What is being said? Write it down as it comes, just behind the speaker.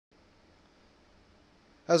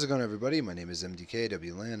How's it going, everybody? My name is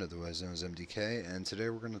MDKwlan, otherwise known as MDK, and today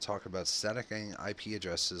we're going to talk about staticking IP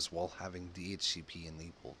addresses while having DHCP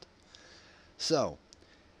enabled. So,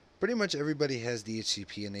 pretty much everybody has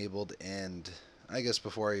DHCP enabled, and I guess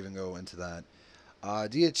before I even go into that,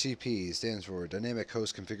 DHCP stands for Dynamic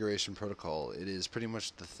Host Configuration Protocol. It is pretty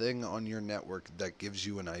much the thing on your network that gives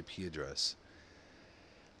you an IP address.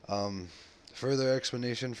 Um, Further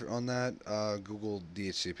explanation on that, Google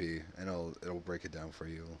DHCP, and it'll break it down for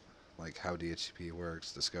you, like how DHCP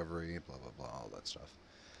works, discovery, blah blah blah, all that stuff.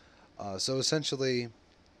 So essentially,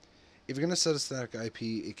 if you're gonna set a static IP,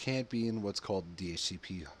 it can't be in what's called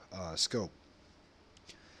DHCP scope.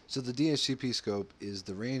 So the DHCP scope is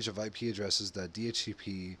the range of IP addresses that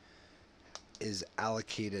DHCP is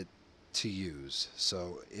allocated to use.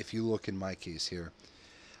 So if you look in my case here,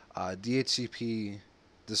 DHCP,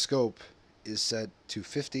 the scope is set to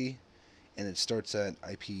 50, and it starts at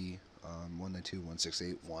IP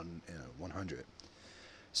 192.168.100.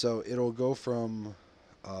 So it'll go from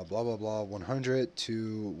blah blah blah 100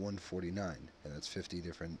 to 149, and that's 50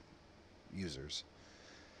 different users.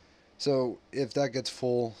 So if that gets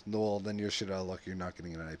full, well, then you're shit out of luck. You're not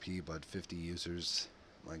getting an IP, but 50 users,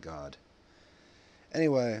 my god.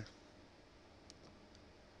 Anyway,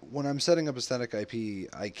 when I'm setting up a static IP,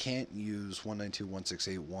 I can't use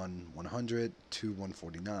 192.168.100 to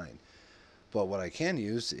 149. But what I can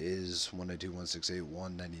use is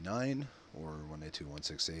 192.168.199 or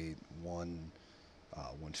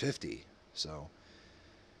 192.168.150. So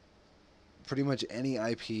pretty much any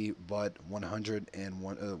IP but 100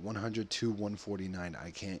 to 149 I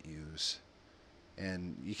can't use.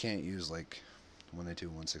 And you can't use like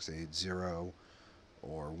 192.168.0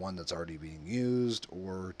 or one that's already being used,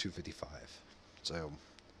 or 255. So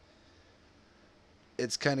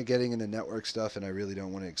it's kind of getting into network stuff, and I really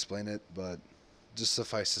don't want to explain it, but just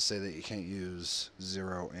suffice to say that you can't use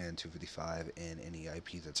 0 and 255 in any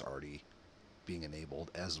IP that's already being enabled,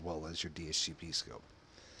 as well as your DHCP scope.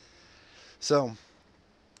 So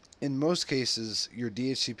in most cases, your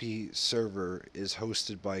DHCP server is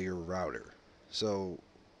hosted by your router. So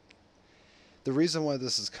the reason why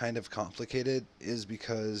this is kind of complicated is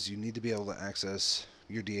because you need to be able to access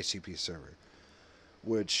your DHCP server,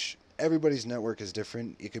 which everybody's network is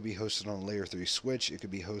different. It could be hosted on a layer 3 switch. It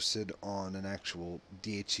could be hosted on an actual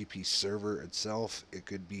DHCP server itself. It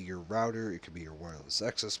could be your router. It could be your wireless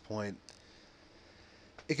access point.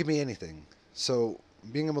 It could be anything. So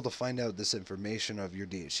being able to find out this information of your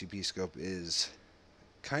DHCP scope is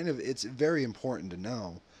it's very important to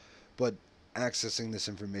know, but accessing this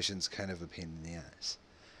information is kind of a pain in the ass.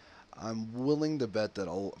 I'm willing to bet that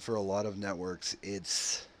for a lot of networks,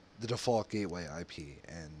 it's the default gateway IP,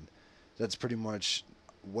 and that's pretty much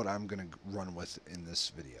what I'm going to run with in this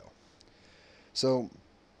video. So,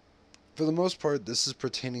 for the most part, this is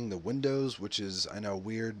pertaining to Windows, which is, I know,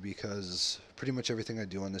 weird because pretty much everything I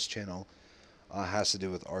do on this channel has to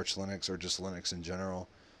do with Arch Linux or just Linux in general.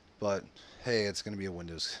 But hey, it's going to be a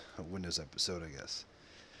Windows episode, I guess.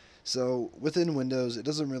 So within Windows, it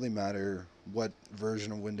doesn't really matter what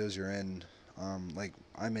version of Windows you're in. Like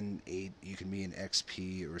I'm in 8, you can be in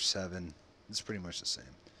XP or 7. It's pretty much the same.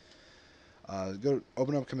 Go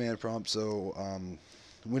open up command prompt. So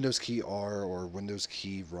Windows key R or Windows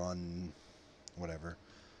key run, whatever.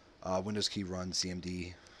 Windows key run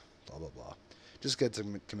CMD, blah blah blah. Just get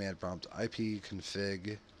to command prompt IP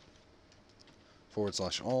config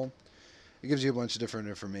 /all. It gives you a bunch of different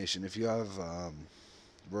information. If you have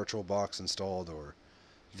VirtualBox installed or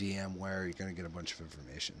VMware, you're going to get a bunch of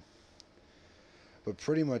information. But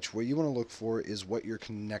pretty much what you want to look for is what you're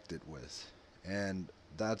connected with, and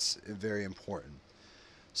that's very important.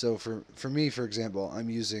 So for me, for example, I'm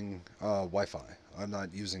using Wi-Fi. I'm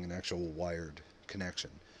not using an actual wired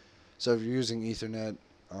connection. So if you're using Ethernet,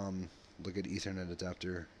 look at Ethernet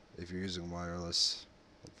adapter. If you're using wireless,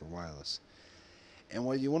 look for wireless. And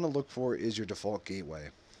what you want to look for is your default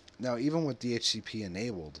gateway. Now, even with DHCP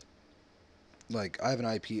enabled, like I have an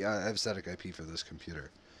IP, I have static IP for this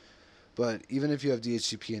computer. But even if you have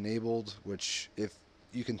DHCP enabled, which if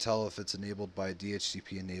you can tell if it's enabled by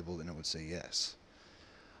DHCP enabled, and it would say yes.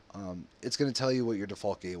 It's going to tell you what your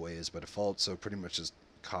default gateway is by default, so pretty much just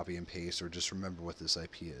copy and paste or just remember what this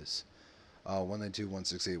IP is.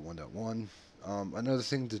 192.168.1.1. Another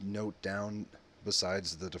thing to note down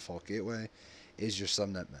besides the default gateway is your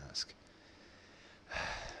subnet mask.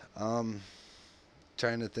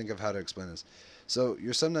 Trying to think of how to explain this. So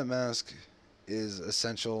your subnet mask is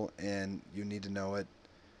essential, and you need to know it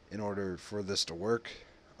in order for this to work.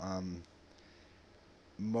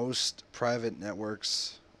 Most private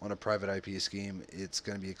networks on a private IP scheme, it's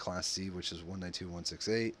going to be a class C, which is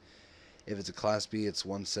 192.168, If it's a Class B, it's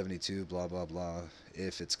 172, blah, blah, blah.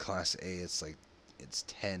 If it's Class A, it's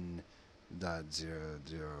 10.0000.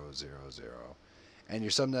 And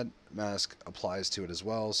your subnet mask applies to it as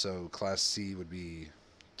well. So Class C would be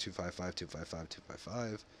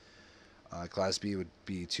 255.255.255. Class B would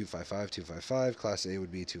be 255.255. Class A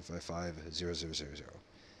would be 255.0000.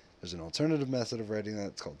 There's an alternative method of writing that.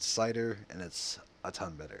 It's called CIDR, and it's a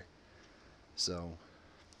ton better. So,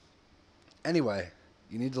 anyway,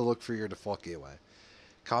 you need to look for your default gateway.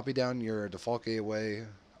 Copy down your default gateway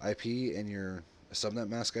IP and your subnet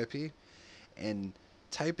mask IP, and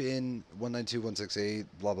type in 192.168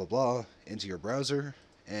 blah blah blah into your browser,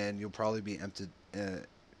 and you'll probably be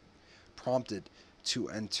prompted to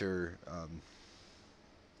enter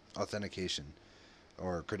authentication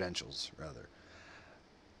or credentials rather.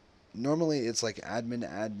 Normally it's like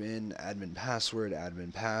admin password,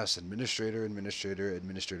 admin pass, administrator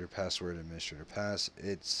password, administrator pass.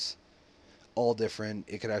 It's all different.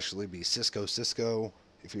 It could actually be Cisco.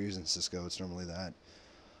 If you're using Cisco, it's normally that.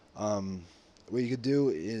 What you could do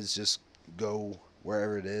is just go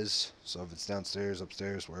wherever it is. So if it's downstairs,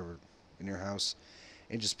 upstairs, wherever in your house,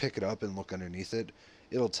 and just pick it up and look underneath it.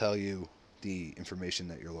 It'll tell you the information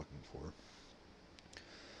that you're looking for.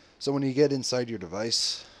 So when you get inside your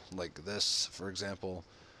device, like this, for example,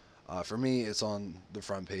 for me, it's on the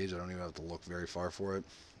front page. I don't even have to look very far for it.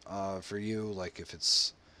 For you, like if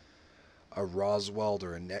it's a Roswell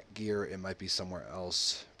or a Netgear, it might be somewhere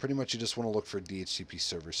else. Pretty much you just want to look for DHCP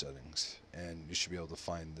server settings, and you should be able to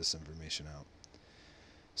find this information out.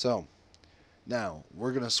 So, now,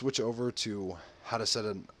 we're going to switch over to how to set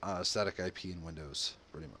a static IP in Windows,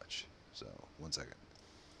 pretty much. So, one second.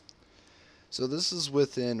 So this is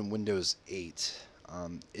within Windows 8.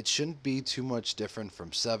 It shouldn't be too much different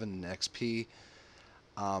from 7 and XP.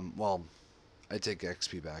 Well, I take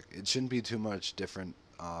XP back. It shouldn't be too much different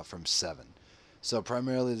from 7. So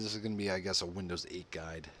primarily this is going to be, I guess, a Windows 8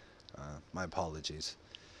 guide. My apologies.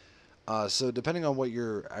 So depending on what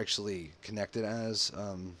you're actually connected as,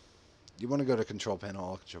 you want to go to Control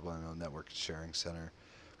Panel, Network Sharing Center.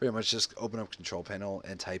 Pretty much just open up Control Panel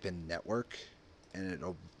and type in Network, and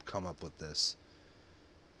it'll come up with this.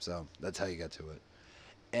 So that's how you get to it.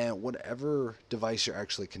 And whatever device you're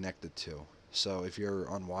actually connected to. So if you're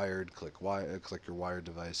on wired, click your wired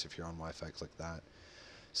device. If you're on Wi-Fi, click that.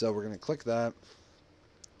 So we're going to click that,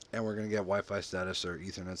 and we're going to get Wi-Fi status or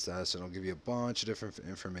Ethernet status, and it'll give you a bunch of different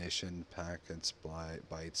information, packets,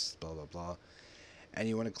 bytes, blah, blah, blah. And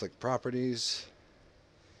you want to click Properties,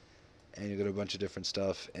 and you go to a bunch of different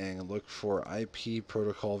stuff, and look for IP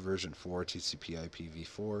Protocol version 4, TCP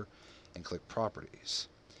IPv4, and click Properties.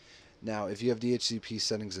 Now, if you have DHCP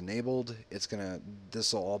settings enabled,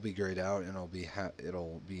 this will all be grayed out, and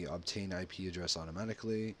it'll be obtain IP address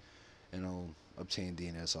automatically, and it'll obtain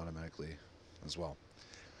DNS automatically as well.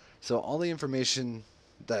 So all the information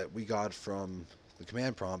that we got from the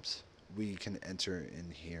command prompt, we can enter in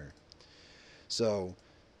here. So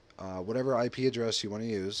whatever IP address you want to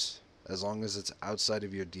use, as long as it's outside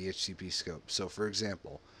of your DHCP scope. So for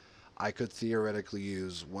example, I could theoretically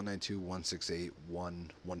use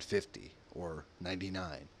 192.168.1.150 or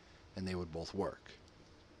 99, and they would both work.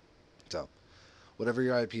 So whatever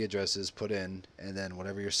your IP address is, put in, and then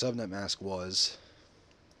whatever your subnet mask was,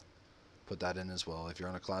 put that in as well. If you're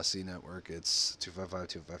on a Class C network, it's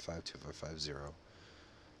 255.255.255.0.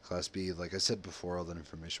 Class B, like I said before, all that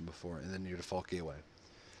information before, and then your default gateway.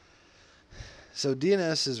 So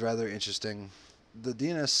DNS is rather interesting. The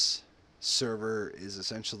DNS server is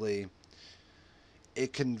essentially,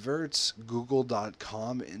 it converts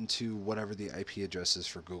google.com into whatever the IP address is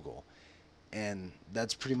for Google. And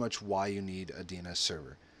that's pretty much why you need a DNS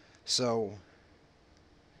server. So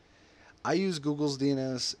I use Google's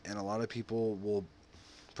DNS, and a lot of people will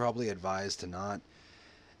probably advise to not.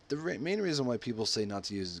 The main reason why people say not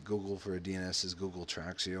to use Google for a DNS is Google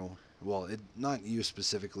tracks you. Well, not you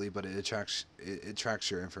specifically, but it tracks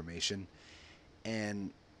your information.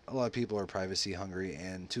 And a lot of people are privacy hungry,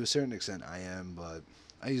 and to a certain extent I am, but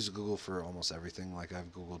I use Google for almost everything. Like I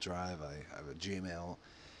have Google Drive, I have a Gmail.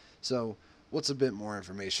 So what's a bit more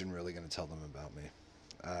information really going to tell them about me?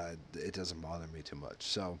 It doesn't bother me too much.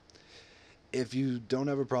 So if you don't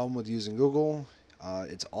have a problem with using Google,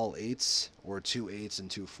 it's all 8s or 2 8s and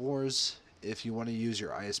 2 4s. If you want to use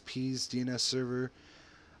your ISP's DNS server,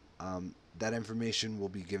 that information will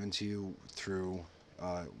be given to you through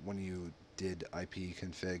when you did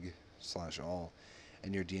ipconfig/all,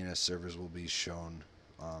 and your DNS servers will be shown,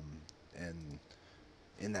 and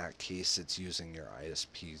in that case it's using your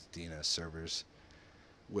ISP's DNS servers,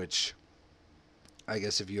 which I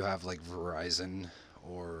guess if you have like Verizon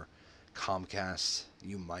or Comcast,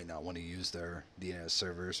 you might not want to use their DNS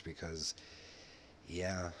servers because,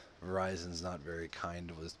 yeah, Verizon's not very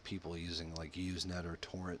kind with people using like Usenet or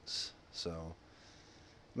torrents. So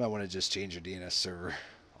you might want to just change your DNS server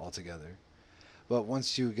altogether. But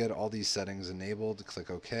once you get all these settings enabled,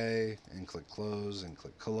 click OK and click close and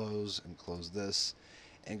click close and close this,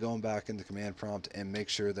 and going back into command prompt and make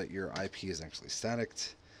sure that your IP is actually static.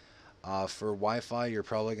 For Wi-Fi, you're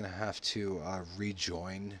probably going to have to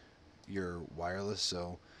rejoin your wireless.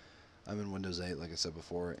 So I'm in Windows 8, like I said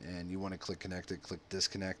before, and you want to click connected, click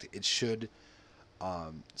disconnect. It should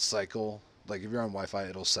cycle. Like if you're on Wi-Fi,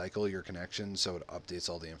 it'll cycle your connection so it updates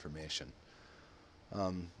all the information.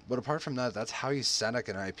 But apart from that, that's how you static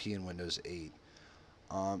an IP in Windows 8.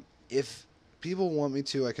 If people want me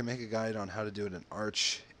to, I can make a guide on how to do it in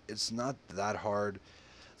Arch. It's not that hard.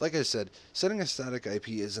 Like I said, setting a static IP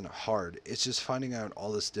isn't hard. It's just finding out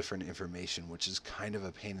all this different information, which is kind of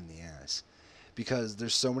a pain in the ass, because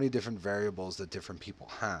there's so many different variables that different people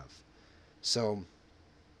have. So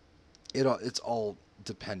it's all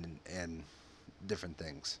dependent and different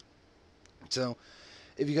things. So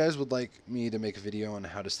if you guys would like me to make a video on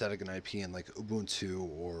how to static an IP in like Ubuntu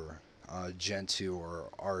or Gentoo or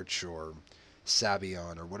Arch or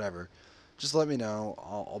Sabian or whatever, just let me know.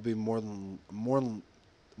 I'll be more than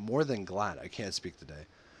glad. I can't speak today.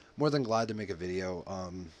 More than glad to make a video.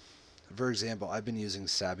 For example, I've been using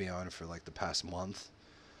Sabian for like the past month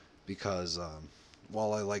because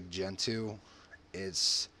while I like Gentoo,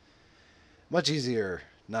 it's much easier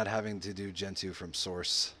not having to do Gentoo from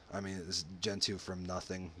source. I mean, it's Gentoo from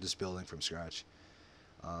nothing, just building from scratch.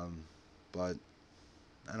 But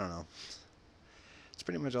I don't know. It's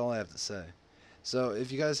pretty much all I have to say. So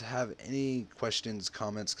if you guys have any questions,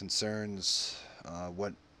 comments, concerns,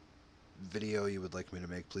 what video you would like me to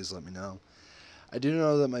make, please let me know. I do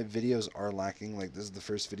know that my videos are lacking. Like, this is the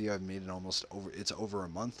first video I've made in it's over a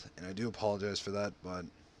month, and I do apologize for that, but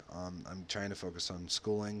I'm trying to focus on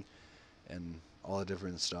schooling and all the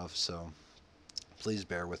different stuff, so please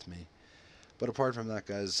bear with me. But apart from that,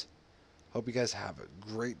 guys, hope you guys have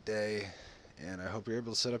a great day, and I hope you're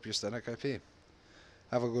able to set up your static IP.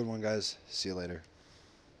 Have a good one, guys. See you later.